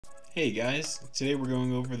Hey guys, today we're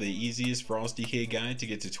going over the easiest Frost DK guide to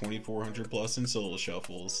get to 2400 plus in solo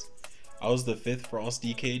shuffles. I was the 5th Frost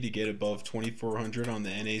DK to get above 2400 on the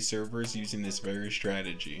NA servers using this very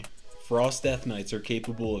strategy. Frost Death Knights are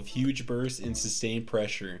capable of huge bursts and sustained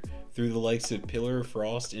pressure through the likes of Pillar of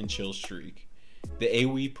Frost and Chill Streak. The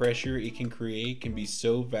AoE pressure it can create can be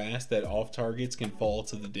so vast that off targets can fall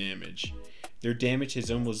to the damage. Their damage has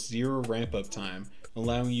almost zero ramp up time,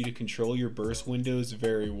 allowing you to control your burst windows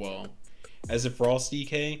very well. As a Frost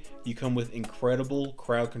DK, you come with incredible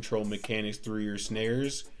crowd control mechanics through your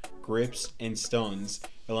snares, grips, and stuns,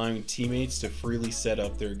 allowing teammates to freely set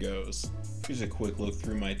up their goes. Here's a quick look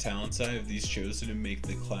through my talents I have these chosen to make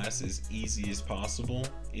the class as easy as possible.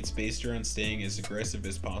 It's based around staying as aggressive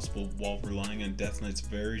as possible while relying on Death Knight's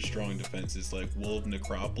very strong defenses like Will of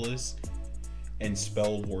Necropolis and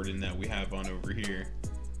Spell Warden that we have on over here.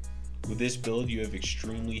 With this build, you have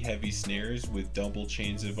extremely heavy snares with double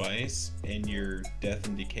chains of ice and your Death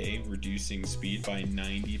and Decay reducing speed by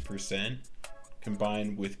 90%,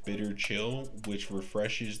 combined with Bitter Chill, which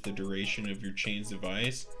refreshes the duration of your chains of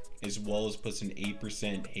ice, as well as puts an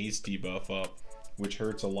 8% haste debuff up, which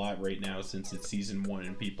hurts a lot right now since it's season 1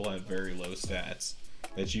 and people have very low stats.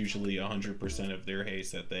 That's usually 100% of their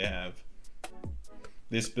haste that they have.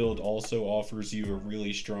 This build also offers you a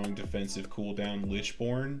really strong defensive cooldown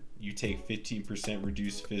Lichborn. You take 15%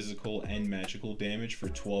 reduced physical and magical damage for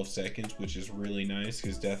 12 seconds, which is really nice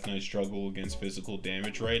because Death Knights struggle against physical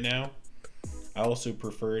damage right now. I also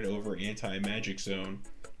prefer it over Anti-Magic Zone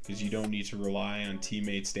because you don't need to rely on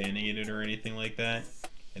teammates standing in it or anything like that.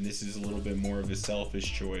 And this is a little bit more of a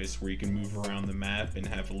selfish choice where you can move around the map and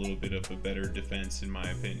have a little bit of a better defense in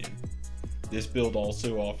my opinion. This build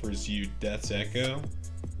also offers you Death's Echo,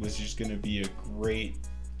 which is going to be a great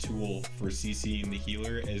tool for CCing the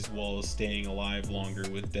healer as well as staying alive longer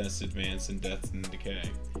with Death's Advance and Death and Decay.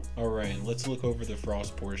 Alright, let's look over the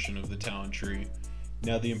Frost portion of the talent tree.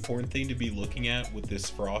 Now the important thing to be looking at with this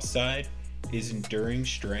Frost side is Enduring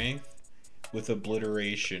Strength with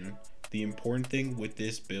Obliteration. The important thing with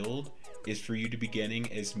this build is for you to be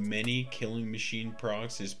getting as many Killing Machine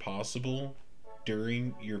procs as possible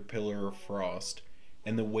during your Pillar of Frost.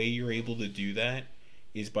 And the way you're able to do that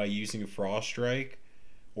is by using Frost Strike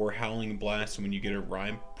or Howling Blast when you get a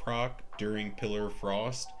Rhyme proc during Pillar of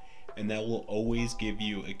Frost, and that will always give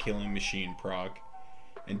you a Killing Machine proc.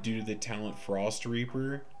 And due to the talent Frost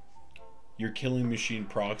Reaper, your Killing Machine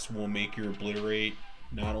procs will make your Obliterate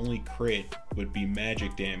not only crit, but be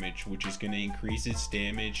magic damage, which is going to increase its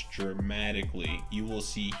damage dramatically. You will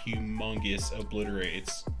see humongous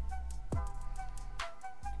Obliterates.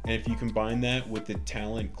 And if you combine that with the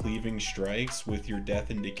talent Cleaving Strikes with your Death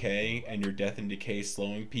and Decay and your Death and Decay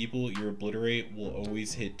slowing people, your Obliterate will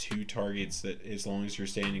always hit 2 targets that as long as you're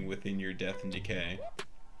standing within your Death and Decay.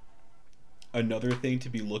 Another thing to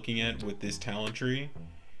be looking at with this talent tree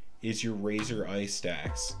is your Razor Ice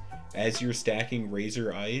stacks. As you're stacking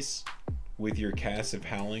Razor Ice with your cast of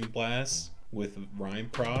Howling Blast with Rhyme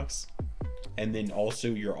procs, and then also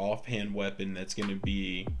your offhand weapon that's going to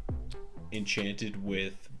be enchanted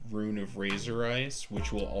with Rune of Razor Ice,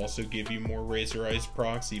 which will also give you more Razor Ice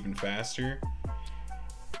procs even faster.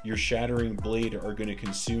 Your Shattering Blade are going to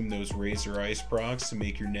consume those Razor Ice procs to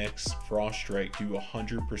make your next Frost Strike do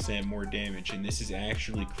 100% more damage, and this is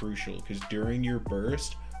actually crucial because during your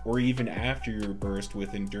burst or even after your burst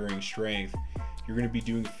with Enduring Strength, you're going to be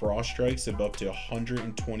doing Frost Strikes of up to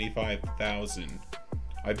 125,000.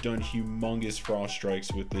 I've done humongous Frost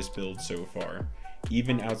Strikes with this build so far,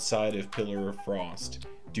 even outside of Pillar of Frost,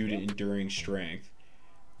 due to Enduring Strength.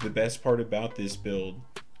 The best part about this build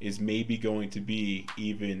is maybe going to be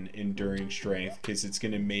even Enduring Strength, because it's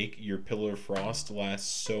going to make your Pillar of Frost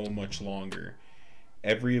last so much longer.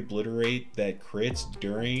 Every Obliterate that crits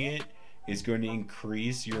during it is going to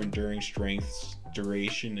increase your Enduring Strength's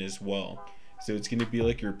duration as well. So it's going to be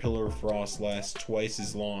like your Pillar of Frost lasts twice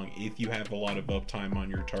as long if you have a lot of uptime on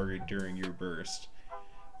your target during your burst.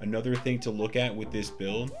 Another thing to look at with this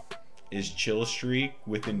build is Chill Streak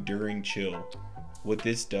with Enduring Chill. What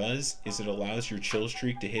this does is it allows your Chill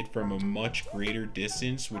Streak to hit from a much greater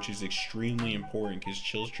distance, which is extremely important because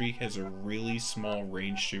Chill Streak has a really small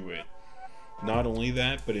range to it. Not only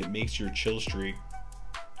that, but it makes your Chill Streak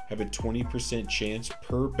have a 20% chance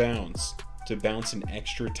per bounce to bounce an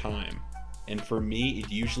extra time. And for me,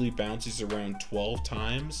 it usually bounces around 12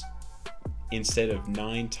 times instead of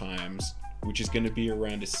 9 times, which is going to be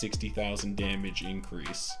around a 60,000 damage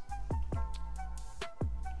increase.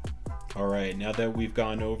 Alright, now that we've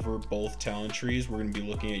gone over both talent trees, we're going to be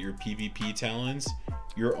looking at your PvP talents.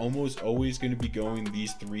 You're almost always going to be going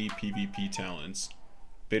these 3 PvP talents: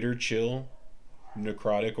 Bitter Chill,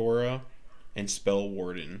 Necrotic Aura, and Spell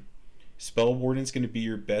Warden. Spell Warden's going to be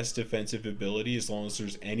your best defensive ability as long as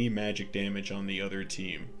there's any magic damage on the other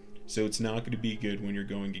team. So it's not going to be good when you're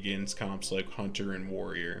going against comps like Hunter and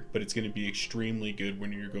Warrior, but it's going to be extremely good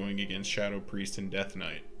when you're going against Shadow Priest and Death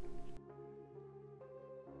Knight.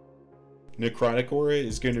 Necrotic Aura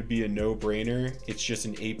is going to be a no-brainer. It's just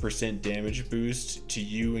an 8% damage boost to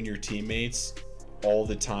you and your teammates all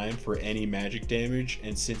the time for any magic damage,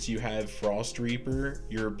 and since you have Frost Reaper,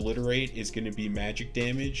 your Obliterate is going to be magic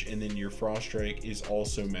damage, and then your Frost Strike is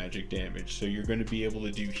also magic damage, so you're going to be able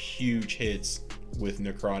to do huge hits with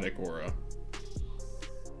Necrotic Aura.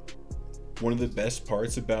 One of the best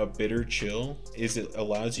parts about Bitter Chill is it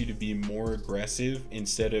allows you to be more aggressive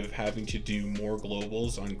instead of having to do more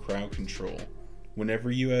globals on crowd control.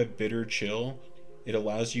 Whenever you have Bitter Chill, it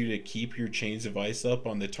allows you to keep your Chains of Ice up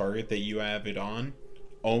on the target that you have it on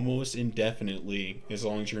almost indefinitely, as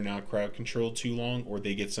long as you're not crowd controlled too long or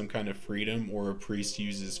they get some kind of freedom or a priest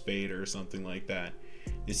uses Fade or something like that.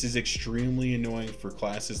 This is extremely annoying for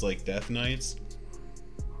classes like Death Knights,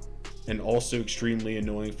 and also extremely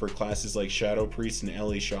annoying for classes like Shadow Priest and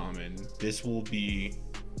Ellie Shaman. This will be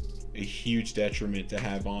a huge detriment to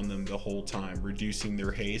have on them the whole time, reducing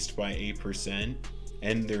their haste by 8%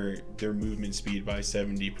 and their movement speed by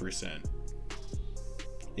 70%.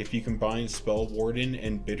 If you combine Spell Warden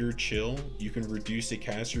and Bitter Chill, you can reduce a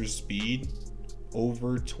caster's speed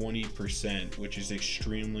over 20%, which is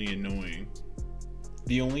extremely annoying.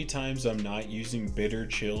 The only times I'm not using Bitter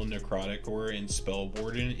Chill, Necrotic Aura, and Spell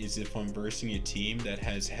Warden is if I'm versing a team that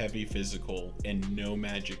has heavy physical and no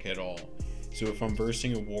magic at all. So if I'm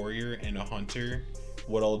versing a Warrior and a Hunter,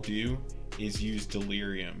 what I'll do is use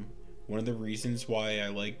Delirium. One of the reasons why I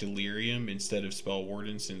like Delirium instead of Spell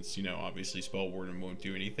Warden, since, you know, obviously Spell Warden won't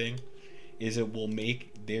do anything, is it will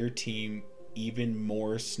make their team even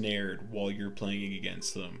more snared while you're playing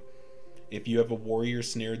against them. If you have a Warrior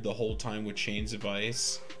snared the whole time with Chains of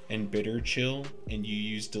Ice and Bitter Chill and you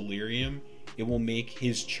use Delirium, it will make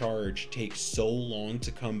his charge take so long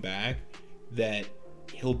to come back that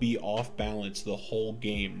he'll be off balance the whole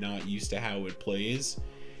game, not used to how it plays.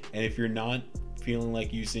 And if you're not feeling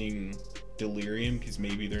like using Delirium because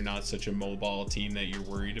maybe they're not such a mobile team that you're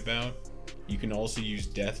worried about, you can also use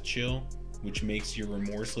Death Chill, which makes your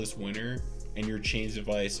Remorseless Winter and your Chains of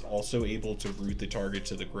Ice also able to root the target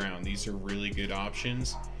to the ground. These are really good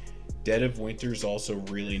options. Dead of Winter is also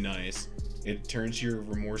really nice. It turns your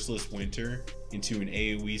Remorseless Winter into an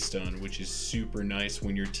AoE stun, which is super nice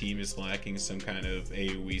when your team is lacking some kind of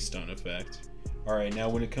AoE stun effect. Alright, now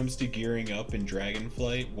when it comes to gearing up in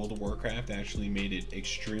Dragonflight, World of Warcraft actually made it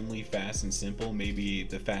extremely fast and simple, maybe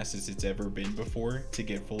the fastest it's ever been before, to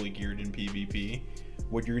get fully geared in PvP.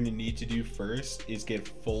 What you're going to need to do first is get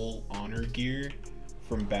full honor gear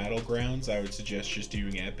from Battlegrounds. I would suggest just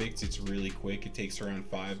doing epics. It's really quick. It takes around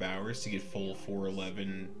 5 hours to get full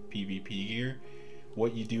 411 PvP gear.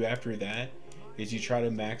 What you do after that is you try to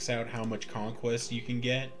max out how much conquest you can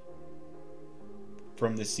get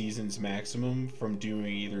from the season's maximum from doing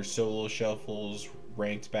either solo shuffles,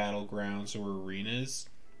 ranked battlegrounds, or arenas.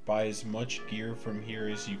 Buy as much gear from here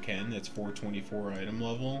as you can that's 424 item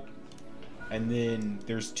level. And then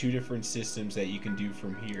there's two different systems that you can do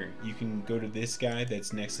from here. You can go to this guy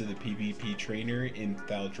that's next to the PvP trainer in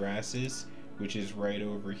Thaldraszus, which is right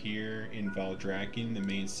over here in Valdrakken, the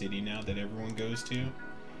main city now that everyone goes to.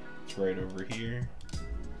 It's right over here.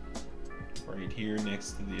 Right here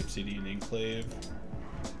next to the Obsidian Enclave.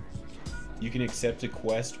 You can accept a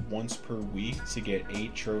quest once per week to get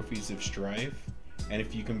 8 trophies of strife, and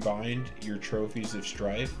if you combine your trophies of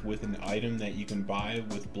strife with an item that you can buy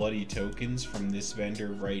with bloody tokens from this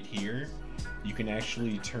vendor right here, you can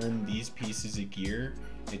actually turn these pieces of gear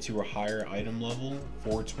into a higher item level,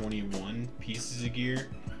 421 pieces of gear,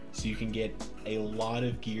 so you can get a lot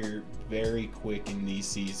of gear very quick in these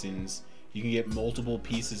seasons. You can get multiple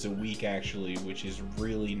pieces a week actually, which is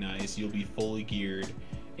really nice. You'll be fully geared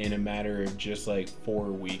in a matter of just like 4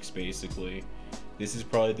 weeks basically. This is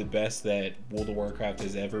probably the best that World of Warcraft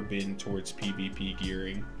has ever been towards PvP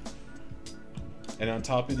gearing. And on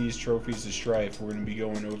top of these trophies of strife, we're going to be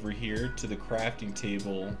going over here to the crafting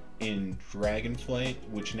table in Dragonflight,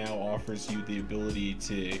 which now offers you the ability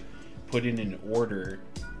to put in an order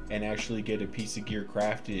and actually get a piece of gear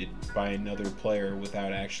crafted by another player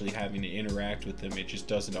without actually having to interact with them. It just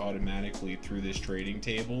does it automatically through this trading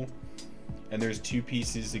table. And there's 2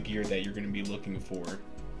 pieces of gear that you're going to be looking for.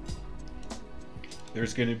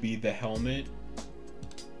 There's going to be the helmet,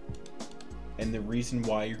 and the reason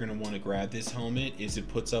why you're going to want to grab this helmet is it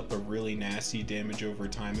puts up a really nasty damage over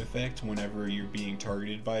time effect whenever you're being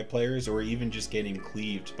targeted by players or even just getting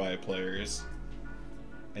cleaved by players.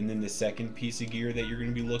 And then the second piece of gear that you're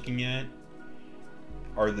going to be looking at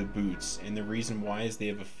are the boots, and the reason why is they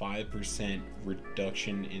have a 5%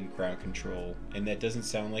 reduction in crowd control, and that doesn't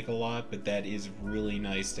sound like a lot, but that is really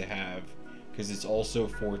nice to have because it's also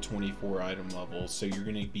 424 item levels, so you're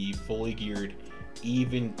going to be fully geared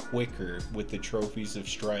even quicker with the trophies of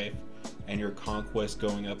strife and your conquest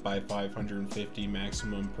going up by 550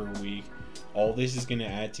 maximum per week. All this is going to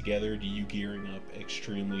add together to you gearing up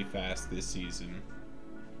extremely fast this season.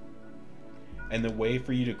 And the way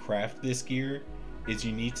for you to craft this gear is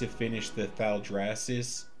you need to finish the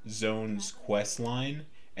Thaldraszus Zone's quest line,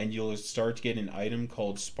 and you'll start to get an item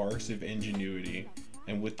called Sparks of Ingenuity.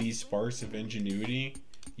 And with these Sparks of Ingenuity,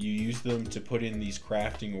 you use them to put in these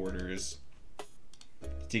crafting orders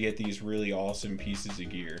to get these really awesome pieces of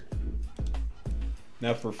gear.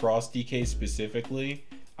 Now for Frost DK specifically,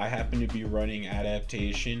 I happen to be running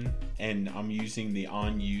Adaptation, and I'm using the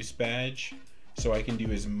On Use badge, so I can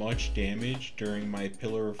do as much damage during my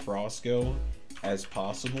Pillar of Frost go as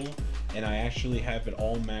possible, and I actually have it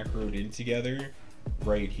all macroed in together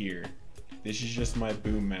right here. This is just my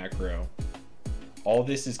boom macro. All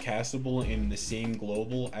this is castable in the same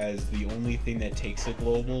global, as the only thing that takes a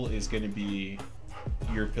global is going to be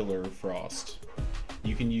your Pillar of Frost.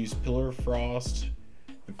 You can use Pillar of Frost,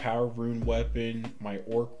 the Power Rune weapon, my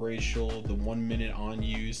Orc Racial, the 1 minute on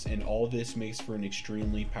use, and all this makes for an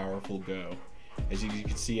extremely powerful go. As you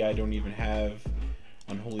can see, I don't even have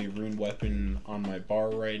Unholy Rune weapon on my bar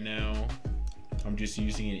right now. I'm just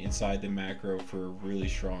using it inside the macro for a really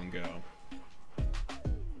strong go.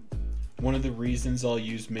 One of the reasons I'll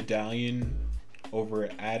use Medallion over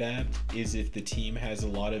Adapt is if the team has a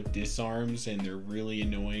lot of disarms and they're really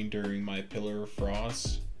annoying during my Pillar of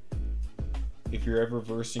Frost. If you're ever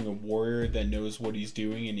versing a warrior that knows what he's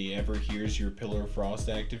doing and he ever hears your Pillar of Frost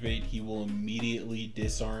activate, he will immediately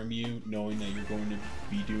disarm you, knowing that you're going to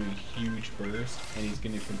be doing huge bursts, and he's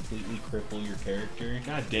going to completely cripple your character.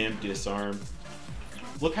 Goddamn disarm.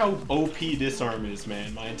 Look how OP disarm is,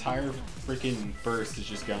 man. My entire freaking burst is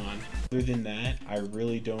just gone. Other than that, I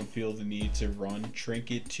really don't feel the need to run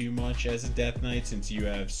Trinket too much as a Death Knight, since you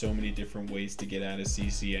have so many different ways to get out of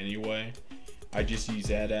CC anyway. I just use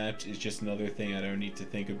Adapt. It's just another thing I don't need to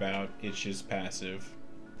think about. It's just passive.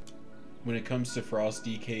 When it comes to Frost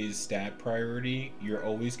DK's stat priority, you're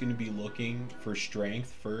always going to be looking for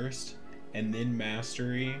Strength first, and then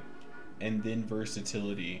Mastery, and then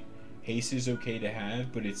Versatility. Haste is okay to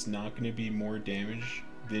have, but it's not going to be more damage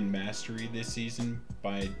than Mastery this season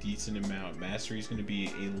by a decent amount. Mastery is going to be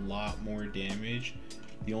a lot more damage.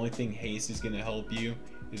 The only thing Haste is going to help you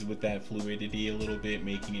is with that fluidity a little bit,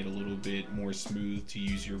 making it a little bit more smooth to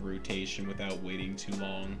use your rotation without waiting too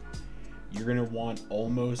long. You're going to want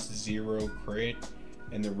almost 0 crit,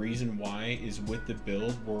 and the reason why is with the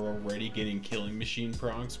build we're already getting Killing Machine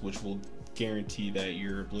procs, which will guarantee that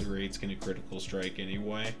your Obliterate's going to critical strike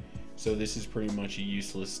anyway, so this is pretty much a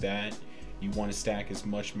useless stat. You want to stack as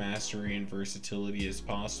much Mastery and Versatility as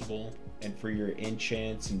possible. And for your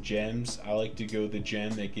Enchants and Gems, I like to go the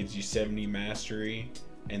gem that gives you 70 Mastery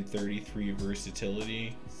and 33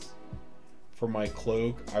 Versatility. For my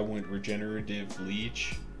Cloak, I went Regenerative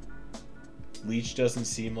Leech. Leech doesn't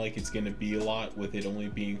seem like it's going to be a lot with it only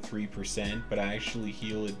being 3%, but I actually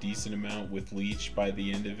heal a decent amount with Leech by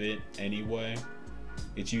the end of it anyway.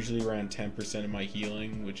 It's usually around 10% of my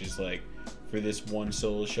healing, which is like, for this one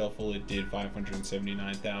solo shuffle, it did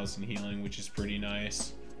 579,000 healing, which is pretty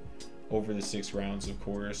nice. Over the 6 rounds, of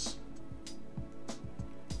course.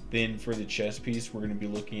 Then for the chest piece, we're going to be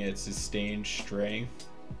looking at Sustained Strength.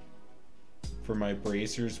 For my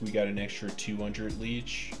bracers, we got an extra 200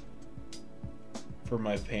 leech. For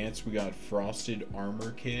my pants, we got Frosted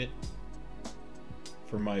Armor Kit.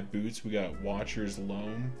 For my boots, we got Watcher's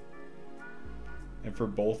Loam. And for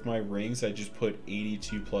both my rings, I just put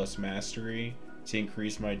 82 plus Mastery to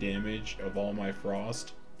increase my damage of all my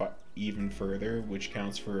Frost but even further, which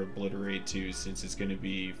counts for Obliterate too, since it's going to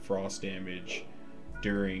be Frost damage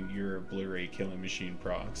during your Obliterate Killing Machine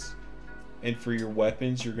procs. And for your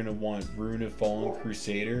weapons, you're going to want Rune of Fallen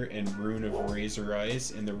Crusader and Rune of Razor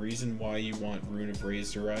Ice. And the reason why you want Rune of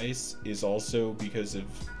Razor Ice is also because of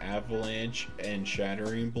Avalanche and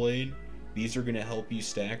Shattering Blade. These are going to help you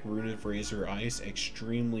stack Rune of Razor Ice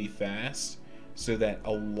extremely fast, so that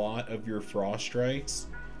a lot of your Frost Strikes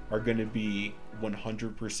are going to be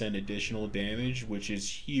 100% additional damage, which is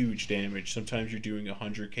huge damage. Sometimes you're doing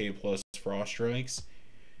 100k plus Frost Strikes,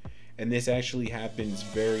 and this actually happens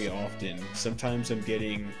very often. Sometimes I'm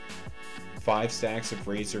getting 5 stacks of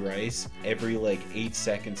Razor Ice every like 8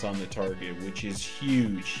 seconds on the target, which is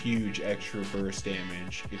huge extra burst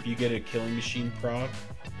damage. If you get a Killing Machine proc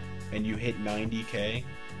and you hit 90k,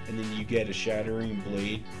 and then you get a Shattering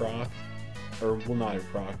Blade proc, or well, not a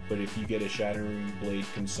proc, but if you get a Shattering Blade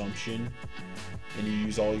consumption and you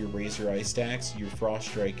use all your Razor Ice stacks, your Frost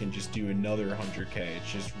Strike can just do another 100k.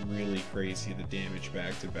 It's just really crazy, the damage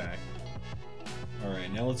back to back.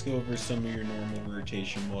 Alright, now let's go over some of your normal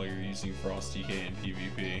rotation while you're using Frost DK in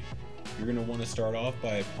PvP. You're going to want to start off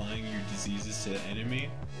by applying your diseases to the enemy,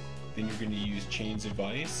 then you're going to use Chains of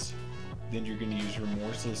Ice, then you're going to use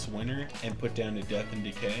Remorseless Winter and put down a Death and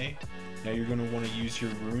Decay. Now you're going to want to use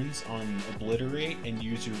your runes on Obliterate and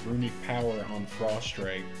use your runic power on Frost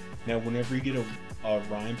Strike. Now whenever you get a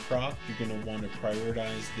Rhyme proc, you're going to want to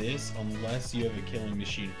prioritize this unless you have a Killing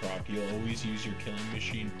Machine proc. You'll always use your Killing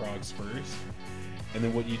Machine procs first. And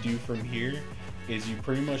then what you do from here is you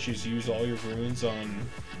pretty much just use all your runes on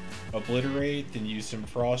Obliterate, then use some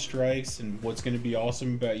Frost Strikes. And what's going to be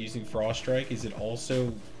awesome about using Frost Strike is it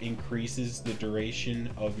also increases the duration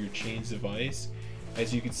of your Chains of Ice.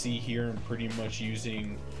 As you can see here, I'm pretty much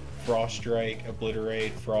using Frost Strike,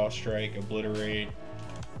 Obliterate, Frost Strike, Obliterate,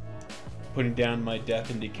 putting down my Death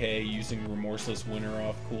and Decay, using Remorseless Winter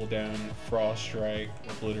off cooldown, Frost Strike,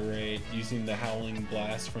 Obliterate, using the Howling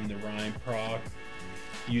Blast from the Rhyme proc,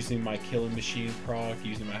 using my Killing Machine proc,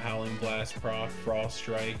 using my Howling Blast proc, Frost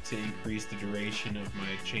Strike to increase the duration of my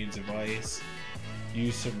Chains of Ice,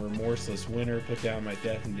 use some Remorseless Winter, put down my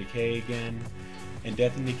Death and Decay again. And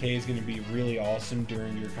Death and Decay is going to be really awesome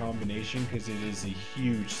during your combination because it is a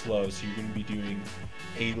huge slow, so you're going to be doing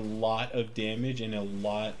a lot of damage and a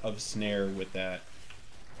lot of snare with that.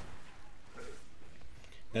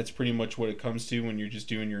 That's pretty much what it comes to when you're just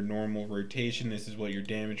doing your normal rotation. This is what your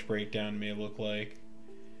damage breakdown may look like.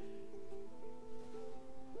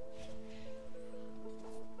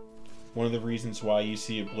 One of the reasons why you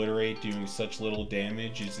see Obliterate doing such little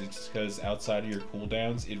damage is it's because outside of your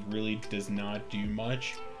cooldowns, it really does not do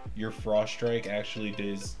much. Your Frost Strike actually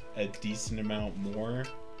does a decent amount more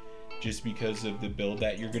just because of the build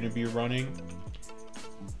that you're going to be running,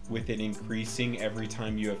 with it increasing every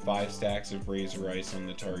time you have 5 stacks of Razor Ice on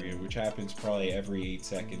the target, which happens probably every 8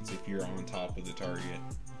 seconds if you're on top of the target.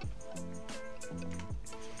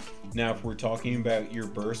 Now, if we're talking about your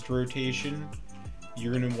burst rotation,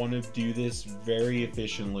 you're going to want to do this very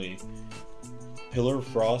efficiently. Pillar of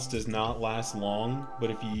Frost does not last long, but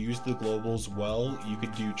if you use the globals well, you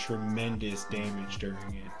could do tremendous damage during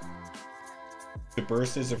it. To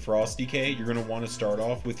burst as a Frost DK, you're going to want to start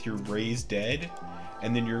off with your Raise Dead,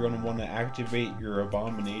 and then you're going to want to activate your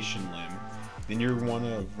Abomination Limb. Then you're going to want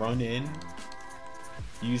to run in,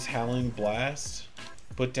 use Howling Blast,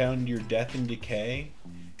 put down your Death and Decay,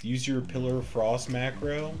 use your Pillar of Frost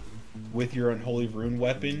macro with your Unholy Rune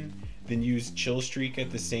weapon, then use Chill Streak at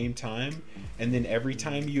the same time, and then every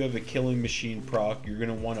time you have a Killing Machine proc, you're going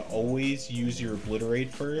to want to always use your Obliterate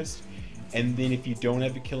first, and then if you don't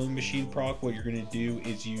have a Killing Machine proc, what you're going to do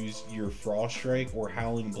is use your Frost Strike or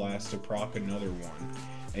Howling Blast to proc another one,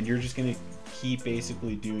 and you're just going to keep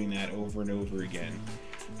basically doing that over and over again.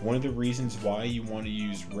 One of the reasons why you want to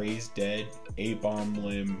use Raise Dead, A-Bomb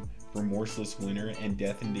Limb, Remorseless Winter, and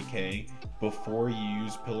Death and Decay before you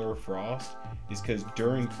use Pillar of Frost is because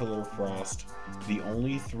during Pillar of Frost, the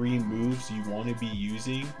only 3 moves you want to be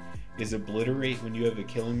using is Obliterate when you have a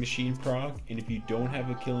Killing Machine proc, and if you don't have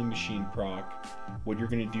a Killing Machine proc, what you're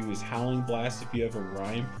going to do is Howling Blast if you have a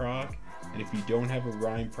Rhyme proc, and if you don't have a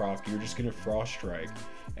Rhyme proc, you're just going to Frost Strike.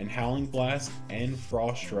 And Howling Blast and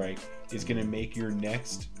Frost Strike is going to make your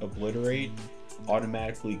next Obliterate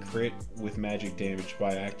automatically crit with magic damage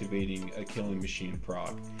by activating a Killing Machine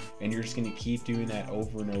proc, and you're just going to keep doing that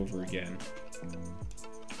over and over again.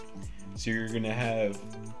 So you're going to have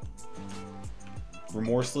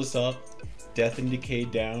Remorseless up, Death and Decay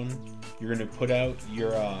down, you're going to put out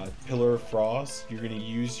your Pillar of Frost, you're going to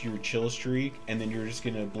use your Chill Streak, and then you're just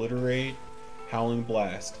going to Obliterate, Howling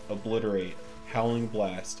Blast, Obliterate, Howling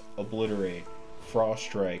Blast, Obliterate, Frost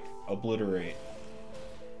Strike, Obliterate.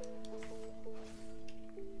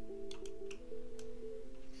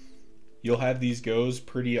 You'll have these goes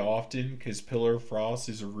pretty often because Pillar of Frost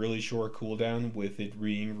is a really short cooldown with it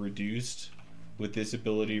being reduced with this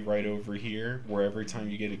ability right over here, where every time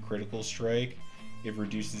you get a critical strike, it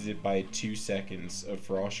reduces it by 2 seconds of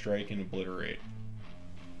Frost Strike and Obliterate.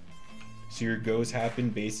 So your goes happen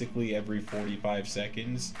basically every 45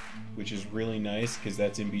 seconds, which is really nice because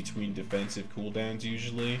that's in between defensive cooldowns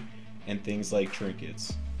usually, and things like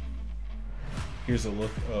trinkets. Here's a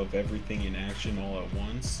look of everything in action all at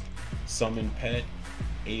once. Summon Pet,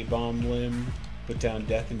 A-Bomb Limb, put down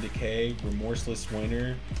Death and Decay, Remorseless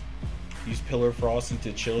Winter, use Pillar Frost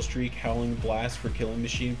into Chill Streak, Howling Blast for Killing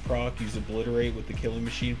Machine proc, use Obliterate with the Killing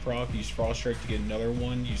Machine proc, use Frost Strike to get another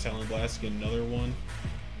one, use Howling Blast to get another one,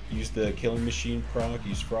 use the Killing Machine proc,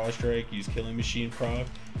 use Frost Strike, use Killing Machine proc.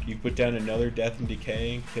 You put down another Death and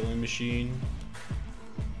Decay, Killing Machine.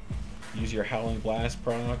 Use your Howling Blast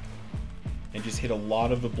proc. And just hit a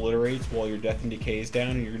lot of obliterates while your Death and Decay is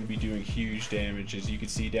down, and you're going to be doing huge damage. As you can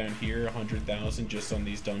see down here, 100,000 just on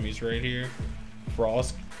these dummies right here.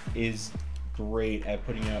 Frost is great at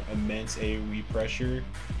putting out immense AoE pressure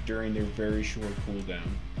during their very short cooldown.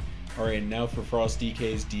 Alright, now for Frost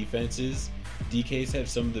DK's defenses. DKs have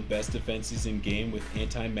some of the best defenses in game with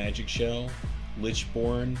Anti-Magic Shell,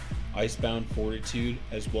 Lichborn, Icebound Fortitude,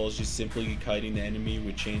 as well as just simply kiting the enemy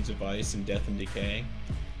with Chains of Ice and Death and Decay.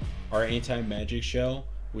 Our Anti-Magic Shell,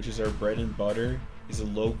 which is our bread and butter, is a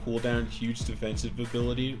low cooldown, huge defensive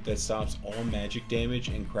ability that stops all magic damage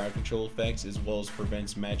and crowd control effects, as well as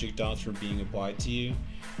prevents magic dots from being applied to you.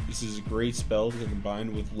 This is a great spell to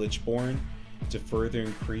combine with Lichborn to further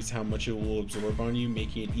increase how much it will absorb on you,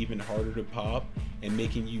 making it even harder to pop and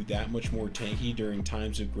making you that much more tanky during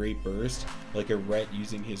times of great burst, like a Rhett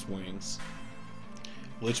using his wings.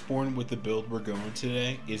 Lichborn with the build we're going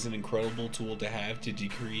today is an incredible tool to have to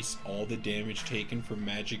decrease all the damage taken from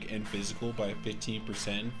magic and physical by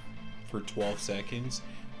 15% for 12 seconds,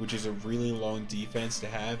 which is a really long defense to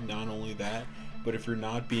have. Not only that, but if you're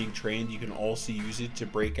not being trained, you can also use it to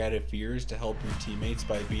break out of fears to help your teammates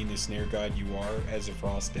by being the snare god you are as a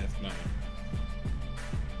Frost Death Knight.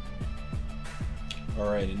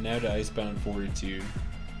 Alright, and now to Icebound Fortitude.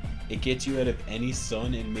 It gets you out of any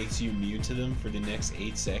stun and makes you immune to them for the next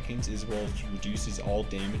 8 seconds, as well as reduces all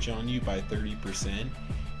damage on you by 30%.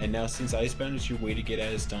 And now, since Icebound is your way to get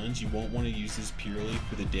out of stuns, you won't want to use this purely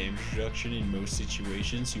for the damage reduction in most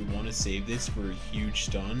situations. You want to save this for a huge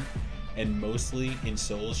stun, and mostly in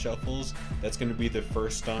solo shuffles, that's going to be the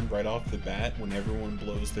first stun right off the bat when everyone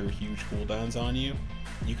blows their huge cooldowns on you.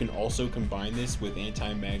 You can also combine this with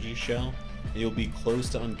Anti-Magic Shell, and you'll be close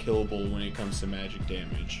to unkillable when it comes to magic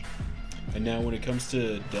damage. And now when it comes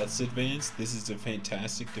to Death's Advance, this is a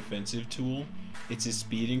fantastic defensive tool. It's a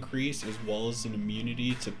speed increase as well as an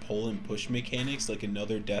immunity to pull and push mechanics like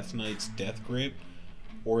another Death Knight's Death Grip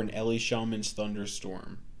or an Ellie Shaman's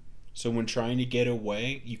Thunderstorm. So when trying to get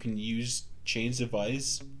away, you can use Chains of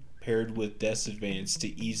Ice paired with Death's Advance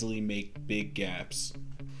to easily make big gaps.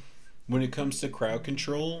 When it comes to crowd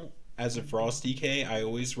control, as a Frost DK, I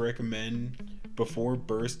always recommend before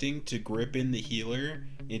bursting to grip in the healer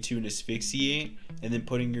into an Asphyxiate and then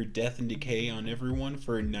putting your Death and Decay on everyone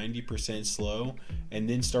for a 90% slow, and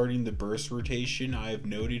then starting the burst rotation I have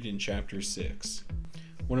noted in chapter 6.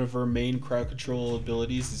 One of our main crowd control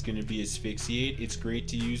abilities is going to be Asphyxiate. It's great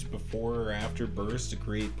to use before or after burst to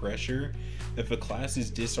create pressure. If a class is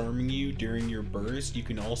disarming you during your burst, you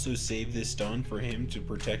can also save this stun for him to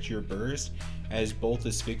protect your burst, as both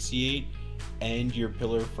Asphyxiate and your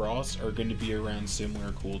Pillar of Frost are going to be around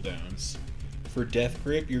similar cooldowns. For Death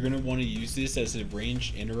Grip, you're going to want to use this as a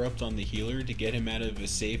ranged interrupt on the healer to get him out of a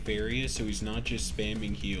safe area so he's not just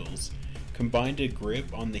spamming heals. Combine a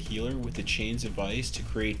grip on the healer with the Chains of Ice to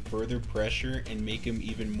create further pressure and make him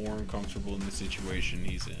even more uncomfortable in the situation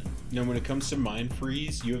he's in. Now when it comes to Mind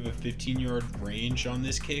Freeze, you have a 15-yard range on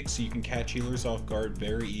this kick, so you can catch healers off guard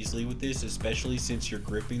very easily with this, especially since you're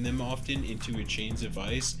gripping them often into a Chains of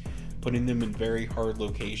Ice, putting them in very hard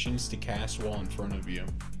locations to cast while in front of you.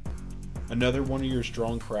 Another one of your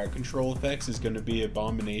strong crowd control effects is going to be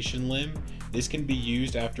Abomination Limb. This can be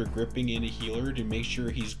used after gripping in a healer to make sure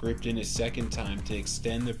he's gripped in a second time to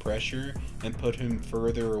extend the pressure and put him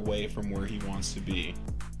further away from where he wants to be.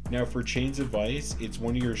 Now for Chains of Ice, it's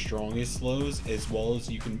one of your strongest slows, as well as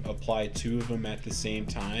you can apply 2 of them at the same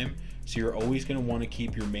time, so you're always going to want to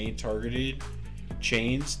keep your main targeted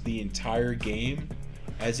chains the entire game,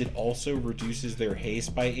 as it also reduces their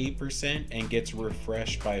haste by 8% and gets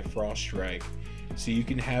refreshed by Frost Strike. So you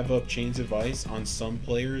can have up Chains of Ice on some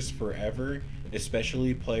players forever,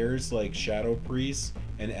 especially players like Shadow Priests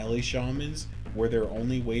and Ellie Shamans, where their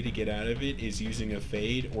only way to get out of it is using a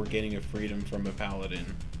Fade or getting a Freedom from a Paladin.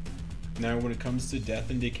 Now when it comes to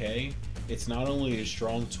Death and Decay, it's not only a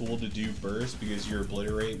strong tool to do burst because your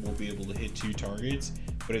Obliterate will be able to hit 2 targets,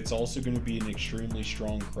 but it's also going to be an extremely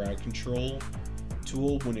strong crowd control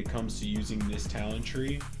tool when it comes to using this talent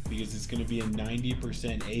tree, because it's going to be a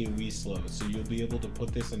 90% AoE slow, so you'll be able to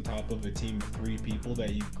put this on top of a team of 3 people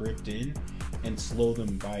that you've gripped in and slow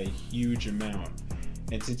them by a huge amount.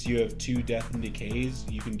 And since you have 2 Death and Decays,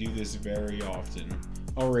 you can do this very often.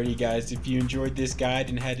 Alrighty guys, if you enjoyed this guide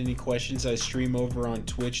and had any questions, I stream over on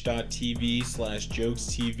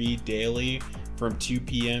twitch.tv/jokestv daily from 2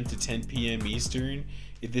 p.m. to 10 p.m. Eastern.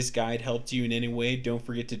 If this guide helped you in any way, don't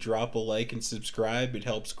forget to drop a like and subscribe. It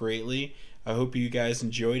helps greatly. I hope you guys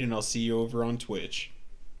enjoyed, and I'll see you over on Twitch.